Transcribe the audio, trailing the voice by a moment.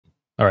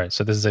All right,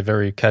 so this is a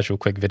very casual,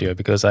 quick video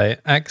because I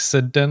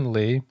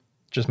accidentally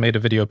just made a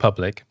video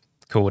public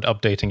called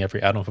Updating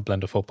Every Add-on for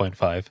Blender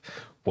 4.5.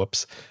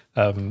 Whoops.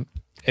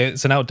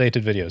 It's an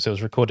outdated video, so it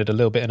was recorded a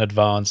little bit in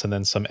advance, and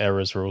then some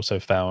errors were also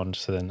found,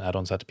 so then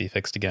add-ons had to be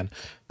fixed again.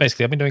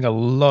 Basically, I've been doing a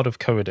lot of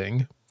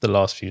coding the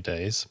last few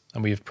days,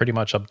 and we've pretty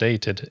much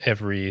updated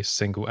every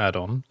single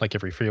add-on, like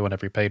every free one,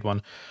 every paid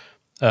one.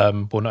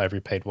 Well, not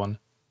every paid one.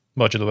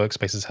 Modular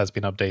Workspaces has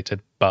been updated,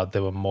 but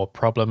there were more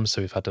problems,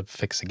 so we've had to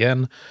fix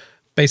again.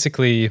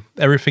 Basically,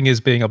 everything is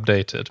being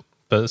updated.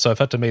 But so I've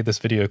had to make this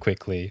video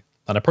quickly,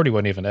 and I probably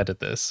won't even edit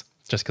this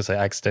just because I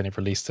accidentally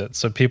released it.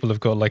 So people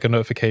have got like a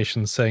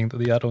notification saying that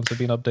the add-ons have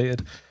been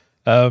updated.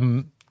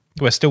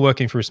 We're still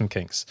working through some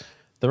kinks.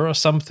 There are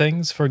some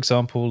things, for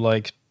example,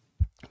 like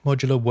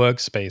modular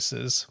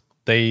workspaces.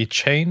 They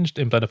changed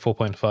in Blender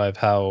 4.5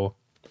 how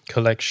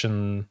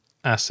collection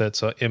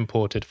assets are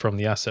imported from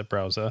the asset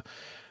browser,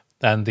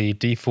 and the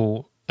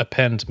default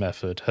append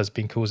method has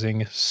been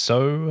causing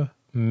so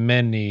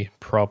many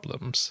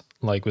problems,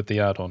 like with the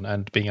add-on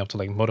and being able to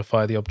like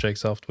modify the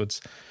objects afterwards.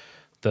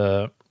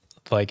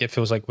 It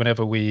feels like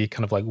whenever we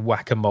kind of like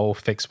whack-a-mole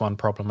fix one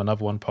problem,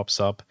 another one pops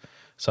up.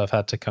 So I've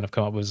had to kind of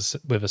come up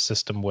with a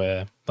system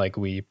where like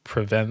we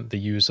prevent the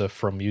user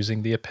from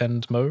using the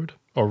append mode,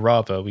 or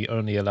rather we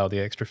only allow the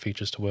extra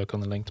features to work on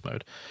the linked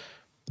mode.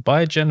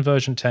 Biogen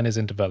version 10 is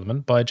in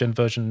development. Biogen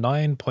version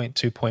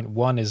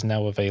 9.2.1 is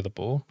now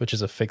available, which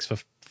is a fix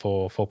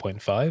for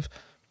 4.5.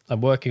 I'm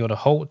working on a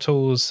Holt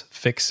tools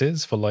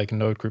fixes for like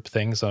node group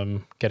things.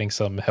 I'm getting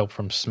some help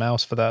from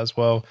Smouse for that as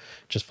well,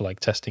 just for like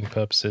testing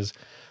purposes,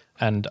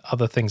 and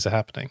other things are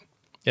happening.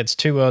 It's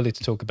too early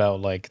to talk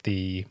about like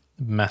the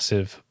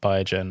massive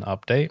Biogen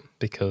update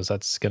because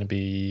that's going to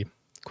be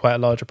quite a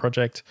larger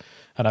project,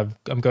 and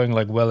I'm going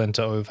like well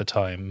into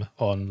overtime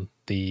on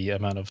the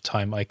amount of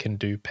time I can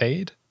do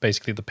paid.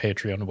 Basically, the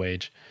Patreon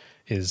wage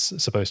is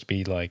supposed to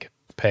be like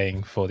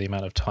paying for the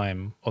amount of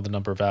time or the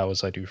number of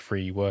hours I do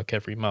free work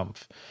every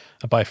month.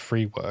 And by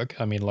free work,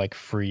 I mean like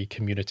free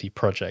community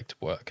project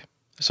work.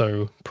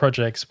 So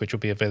projects which will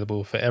be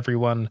available for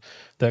everyone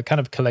that kind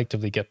of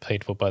collectively get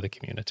paid for by the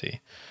community.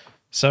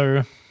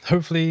 So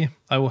hopefully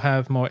I will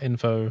have more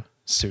info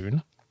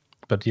soon.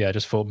 But yeah, I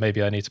just thought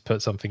maybe I need to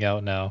put something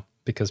out now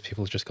because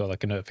people just got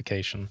like a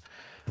notification.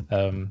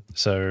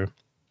 So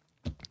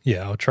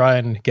yeah, I'll try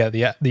and get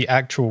the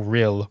actual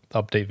real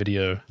update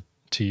video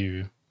to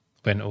you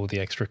when all the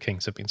extra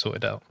kinks have been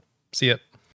sorted out. See ya.